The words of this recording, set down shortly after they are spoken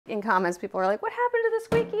in comments, people are like, what happened to the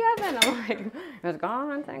squeaky oven? I'm like, it was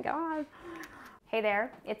gone, thank God. Hey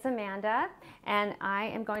there, it's Amanda, and I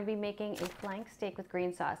am going to be making a flank steak with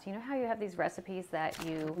green sauce. You know how you have these recipes that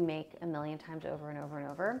you make a million times over and over and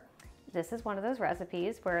over? This is one of those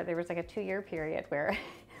recipes where there was like a 2-year period where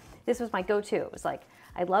this was my go-to. It was like,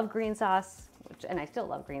 I love green sauce, and I still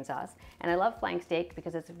love green sauce, and I love flank steak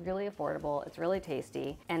because it's really affordable, it's really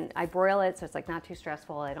tasty, and I broil it so it's like not too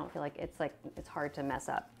stressful. I don't feel like it's hard to mess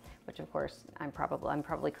up, which of course I'm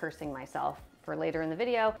probably cursing myself for later in the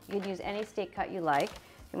video. You can use any steak cut you like.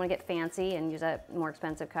 If you want to get fancy and use a more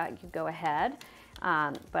expensive cut, you go ahead.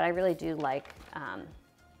 But I really do like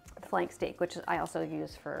the flank steak, which I also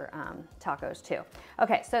use for tacos too.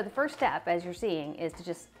 Okay, so the first step, as you're seeing, is to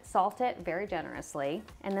just salt it very generously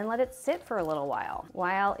and then let it sit for a little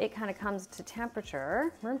while it kind of comes to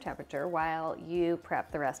temperature, room temperature, while you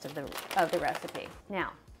prep the rest of the recipe.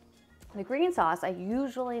 Now, the green sauce I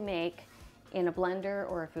usually make in a blender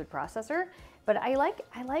or a food processor, but I like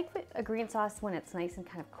a green sauce when it's nice and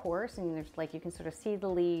kind of coarse, and there's like, you can sort of see the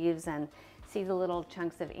leaves and see the little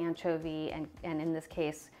chunks of anchovy and in this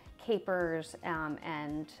case capers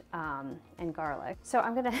and garlic. So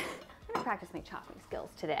I'm gonna practice my chopping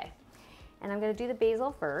skills today. And I'm gonna do the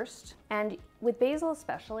basil first. And with basil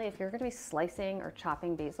especially, if you're gonna be slicing or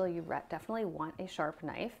chopping basil, you definitely want a sharp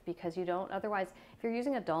knife, because you don't, otherwise, if you're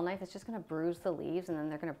using a dull knife, it's just gonna bruise the leaves and then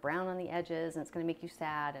they're gonna brown on the edges and it's gonna make you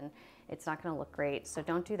sad and it's not gonna look great, so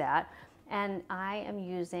don't do that. And I am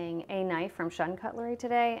using a knife from Shun Cutlery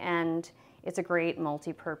today, and it's a great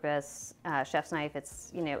multi-purpose chef's knife.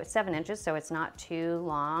 It's, you know, it's 7 inches, so it's not too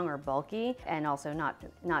long or bulky, and also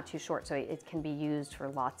not too short, so it can be used for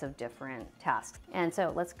lots of different tasks. And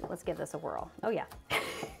so let's give this a whirl. Oh yeah,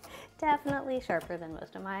 definitely sharper than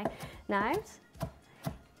most of my knives.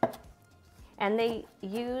 And they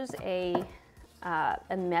use a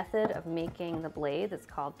method of making the blade that's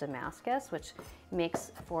called Damascus, which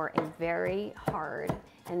makes for a very hard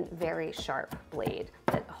and very sharp blade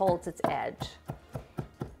that holds its edge.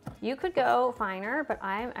 You could go finer, but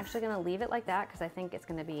I'm actually gonna leave it like that because I think it's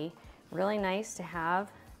gonna be really nice to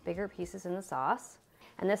have bigger pieces in the sauce.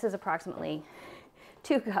 And this is approximately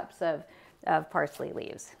 2 cups of parsley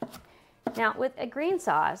leaves. Now with a green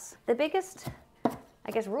sauce, the biggest,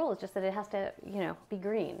 I guess, rule is just that it has to, you know, be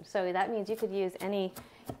green. So that means you could use any,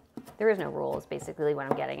 there is no rule is basically what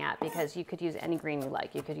I'm getting at, because you could use any green you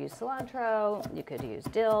like. You could use cilantro, you could use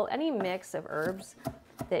dill, any mix of herbs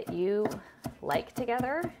that you like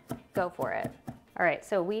together, go for it. All right,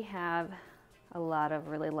 so we have a lot of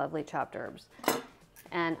really lovely chopped herbs.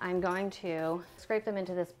 And I'm going to scrape them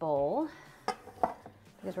into this bowl,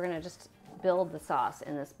 because we're gonna just build the sauce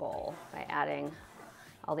in this bowl by adding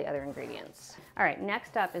all the other ingredients. All right,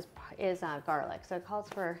 next up is garlic. So it calls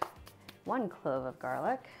for 1 clove of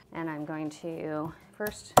garlic, and I'm going to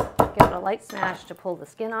first give it a light smash to pull the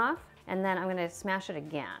skin off, and then I'm gonna smash it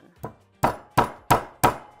again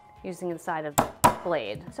using the side of the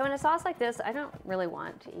blade. So in a sauce like this, I don't really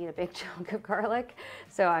want to eat a big chunk of garlic,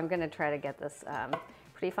 so I'm gonna try to get this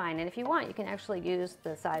pretty fine. And if you want, you can actually use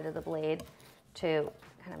the side of the blade to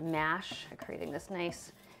kind of mash, creating this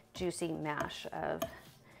nice juicy mash of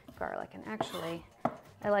garlic. And actually,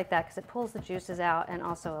 I like that because it pulls the juices out and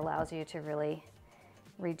also allows you to really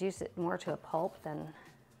reduce it more to a pulp than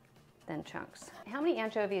chunks. How many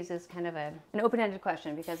anchovies is kind of an open-ended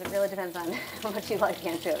question, because it really depends on how much you like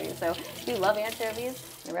anchovies. So if you love anchovies,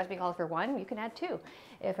 the recipe calls for 1, you can add 2.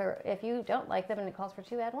 If you don't like them and it calls for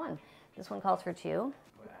 2, add 1. This one calls for 2. I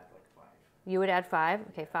would add like 5. You would add 5?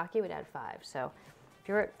 Okay, Faki would add 5. So if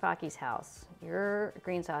you're at Faki's house, your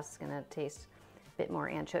green sauce is gonna taste bit more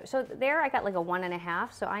anchovy. So there I got like a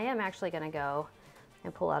 1.5, so I am actually gonna go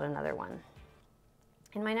and pull out another one.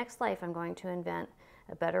 In my next life, I'm going to invent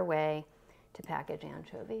a better way to package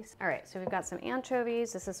anchovies. All right, so we've got some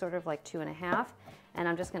anchovies. This is sort of like 2.5, and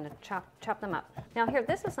I'm just gonna chop them up. Now here,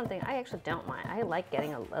 this is something I actually don't mind. I like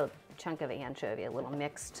getting a chunk of anchovy, a little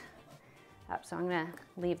mixed up. So I'm gonna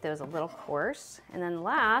leave those a little coarse. And then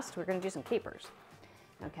last, we're gonna do some capers.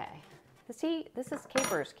 Okay. See, this is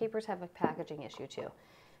capers. Capers have a packaging issue too.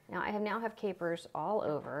 Now I now have capers all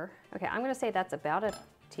over. Okay, I'm gonna say that's about a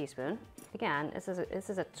teaspoon. Again, this is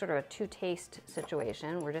a sort of a to-taste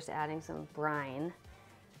situation. We're just adding some brine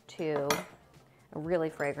to a really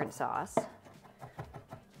fragrant sauce,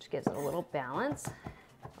 which gives it a little balance,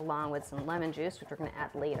 along with some lemon juice, which we're gonna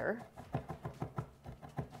add later.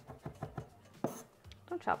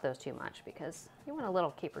 Don't chop those too much because you want a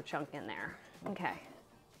little caper chunk in there. Okay.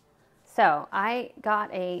 So I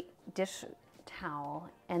got a dish towel,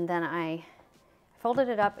 and then I folded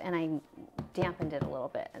it up and I dampened it a little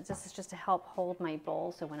bit. This is just to help hold my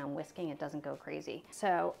bowl so when I'm whisking it doesn't go crazy.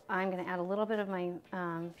 So I'm gonna add a little bit of my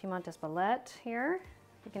Piment d'Espelette here.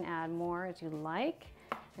 You can add more as you like.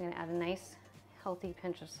 I'm gonna add a nice healthy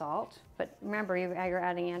pinch of salt. But remember, you're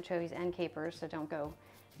adding anchovies and capers, so don't go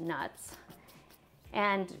nuts.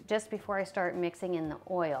 And just before I start mixing in the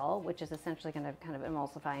oil, which is essentially gonna kind of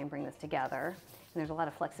emulsify and bring this together, and there's a lot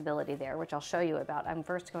of flexibility there, which I'll show you about, I'm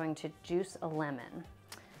first going to juice a lemon.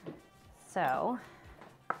 So,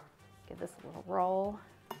 give this a little roll.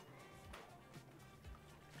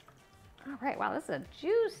 All right, wow, this is a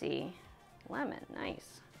juicy lemon,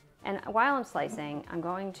 nice. And while I'm slicing, I'm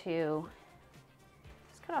going to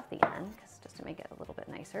just cut off the end, just to make it a little bit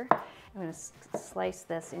nicer. I'm gonna slice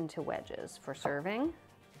this into wedges for serving,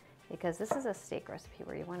 because this is a steak recipe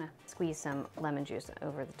where you wanna squeeze some lemon juice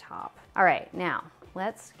over the top. All right, now,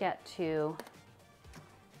 let's get to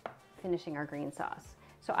finishing our green sauce.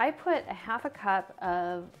 So I put a ½ a cup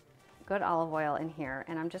of good olive oil in here,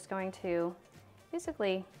 and I'm just going to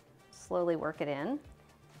basically slowly work it in.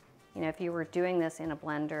 You know, if you were doing this in a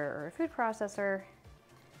blender or a food processor,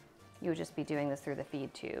 you would just be doing this through the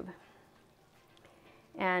feed tube.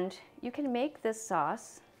 And you can make this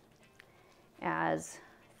sauce as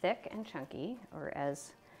thick and chunky or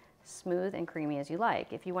as smooth and creamy as you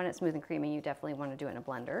like. If you want it smooth and creamy, you definitely want to do it in a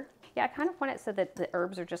blender. Yeah, I kind of want it so that the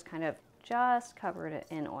herbs are just kind of covered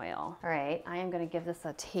in oil. All right, I am going to give this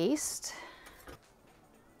a taste.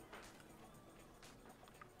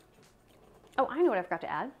 Oh, I know what I forgot to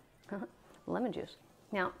add. Lemon juice.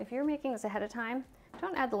 Now, if you're making this ahead of time,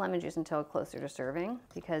 don't add the lemon juice until closer to serving,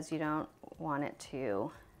 because you don't want it to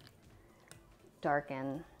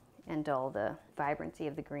darken and dull the vibrancy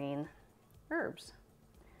of the green herbs.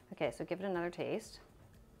 Okay, so give it another taste.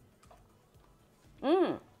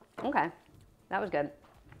 Okay, that was good.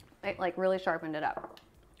 It like really sharpened it up.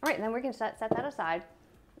 All right, then we can set that aside.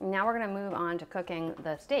 Now we're gonna move on to cooking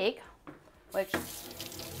the steak, which is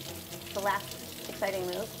the last exciting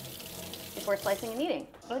move before slicing and eating.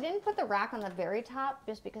 I didn't put the rack on the very top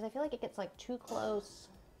just because I feel like it gets like too close.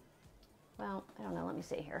 Well, I don't know, let me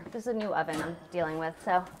see here. This is a new oven I'm dealing with,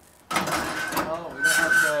 so. Oh, we don't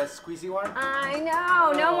have the squeezy one? I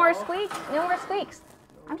know, no more squeaks, no more squeaks.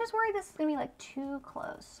 I'm just worried this is gonna be like too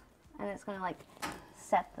close and it's gonna like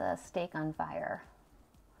set the steak on fire.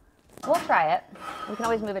 We'll try it. We can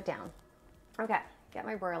always move it down. Okay, get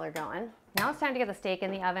my broiler going. Now it's time to get the steak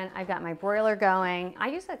in the oven. I've got my broiler going. I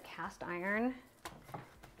use a cast iron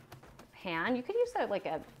pan. You could use like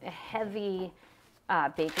a heavy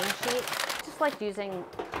baking sheet. Just like using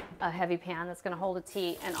a heavy pan that's gonna hold its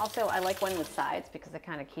heat. And also I like one with sides because it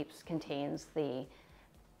kind of contains the,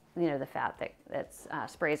 you know, the fat that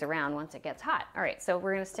sprays around once it gets hot. All right, so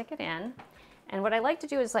we're gonna stick it in. And what I like to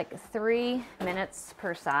do is like 3 minutes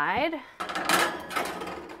per side.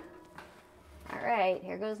 All right,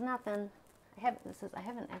 here goes nothing. I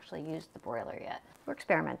haven't actually used the broiler yet. We're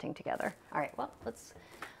experimenting together. All right, well, let's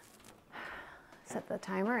set the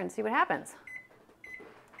timer and see what happens.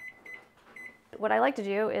 What I like to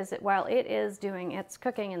do is that while it is doing its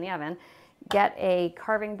cooking in the oven, get a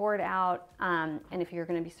carving board out, and if you're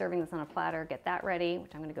gonna be serving this on a platter, get that ready,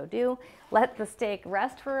 which I'm gonna go do. Let the steak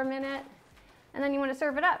rest for a minute, and then you wanna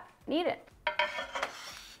serve it up and eat it.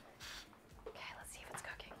 Okay, let's see if it's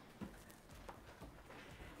cooking.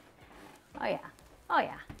 Oh yeah, oh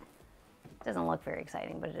yeah. It doesn't look very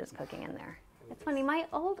exciting, but it is cooking in there. It's funny,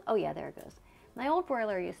 oh yeah, there it goes. My old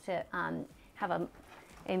broiler used to have a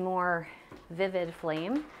more vivid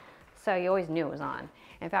flame, so you always knew it was on.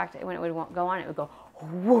 In fact, when it would go on, it would go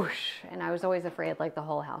whoosh, and I was always afraid like the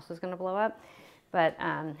whole house was gonna blow up, but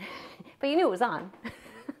you knew it was on.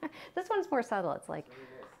 This one's more subtle. It's like,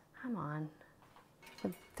 come on.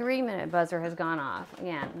 The 3-minute buzzer has gone off.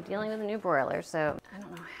 Again, I'm dealing with a new broiler, so I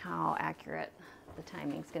don't know how accurate the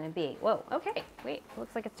timing's gonna be. Whoa, okay, wait,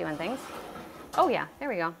 looks like it's doing things. Oh yeah, there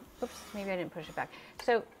we go. Oops, maybe I didn't push it back.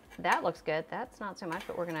 So that looks good. That's not so much,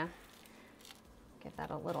 but we're gonna give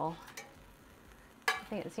that a little, I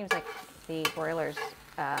think it seems like the broiler's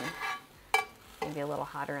maybe a little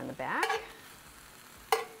hotter in the back.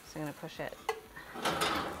 So I'm gonna push it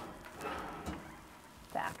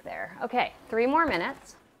back there. Okay, 3 more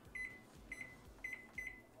minutes.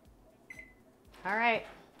 All right,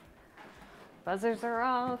 buzzers are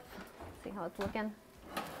off. See how it's looking?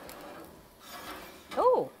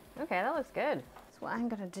 Oh, okay, that looks good. So what I'm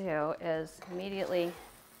gonna do is immediately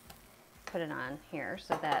put it on here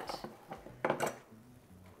so that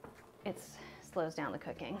it slows down the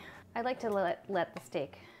cooking. I like to let the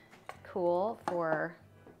steak cool for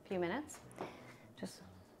a few minutes. Just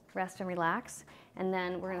rest and relax. And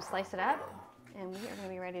then we're gonna slice it up and we are gonna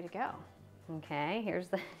be ready to go. Okay, here's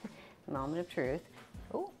the moment of truth.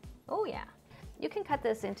 Oh, oh yeah. You can cut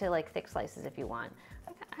this into like thick slices if you want.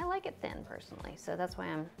 I like it thin personally, so that's why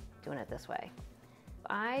I'm doing it this way.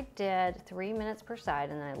 I did 3 minutes per side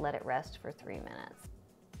and then I let it rest for 3 minutes.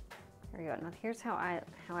 There we go. Now here's how I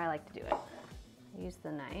like to do it. Use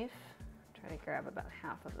the knife, try to grab about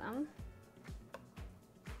half of them.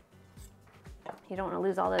 You don't want to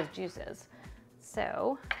lose all those juices.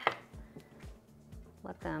 So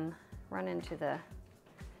let them run into the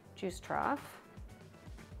juice trough.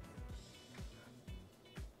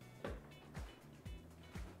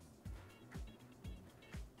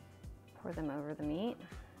 Pour them over the meat.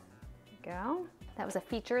 There you go. That was a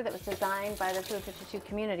feature that was designed by the Food52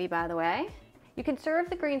 community, by the way. You can serve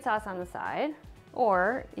the green sauce on the side,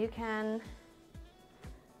 or you can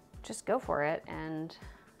just go for it and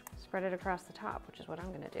spread it across the top, which is what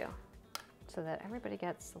I'm gonna do, so that everybody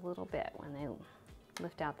gets a little bit when they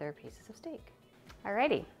lift out their pieces of steak.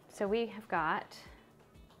 Alrighty, so we have got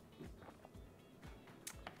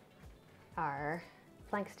our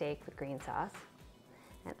flank steak with green sauce,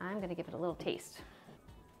 and I'm gonna give it a little taste.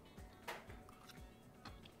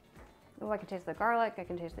 Oh, I can taste the garlic, I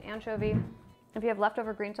can taste the anchovy. If you have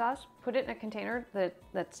leftover green sauce, put it in a container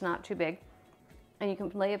that's not too big, and you can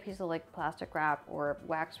lay a piece of like plastic wrap or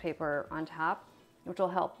wax paper on top, which will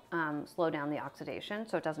help slow down the oxidation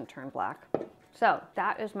so it doesn't turn black. So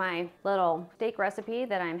that is my little steak recipe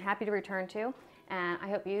that I'm happy to return to, and I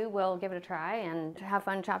hope you will give it a try and have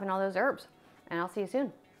fun chopping all those herbs. And I'll see you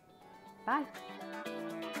soon. Bye.